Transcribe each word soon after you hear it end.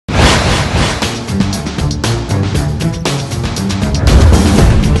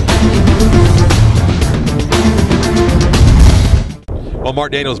Well,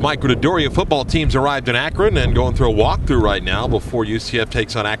 Marc Daniels, Gruttadauria football teams arrived in Akron and going through a walkthrough right now before UCF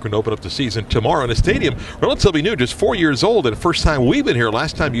takes on Akron to open up the season tomorrow in a stadium relatively new, just 4 years old, and the first time we've been here.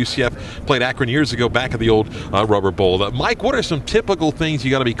 Last time UCF played Akron years ago back at the old Rubber Bowl. Mike, what are some typical things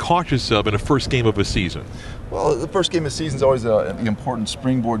you got to be cautious of in the first game of a season? Well, the first game of the season is always an important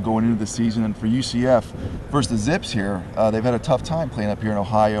springboard going into the season, and for UCF versus the Zips here, they've had a tough time playing up here in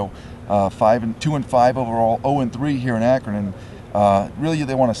Ohio. 2-5 overall, 0-3 here in Akron, and really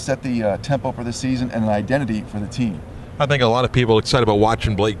they want to set the tempo for the season and an identity for the team. I think a lot of people are excited about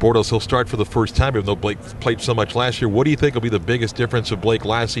watching Blake Bortles. He'll start for the first time, even though Blake played so much last year. What do you think will be the biggest difference of Blake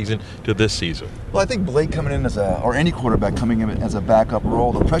last season to this season? Well, I think Blake coming in or any quarterback coming in as a backup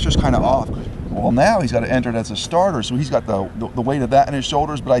role, the pressure's kind of off. Well, now he's got to enter it as a starter, so he's got the weight of that on his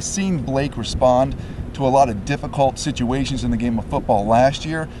shoulders. But I've seen Blake respond to a lot of difficult situations in the game of football last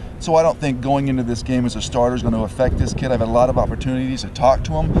year. So I don't think going into this game as a starter is going to affect this kid. I've had a lot of opportunities to talk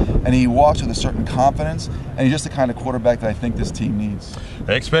to him, and he walks with a certain confidence, and he's just the kind of quarterback that I think this team needs.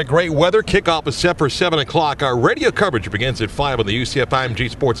 Expect great weather. Kickoff is set for 7 o'clock. Our radio coverage begins at 5 on the UCF IMG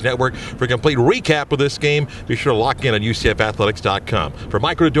Sports Network. For a complete recap of this game, be sure to lock in on UCFathletics.com. For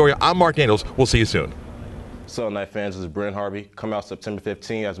Mike Gruttadauria, I'm Marc Daniels. We'll see you soon. What's up, Night fans? This is Brent Harvey. Come out September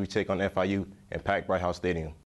 15 as we take on FIU in packed Bright House Stadium.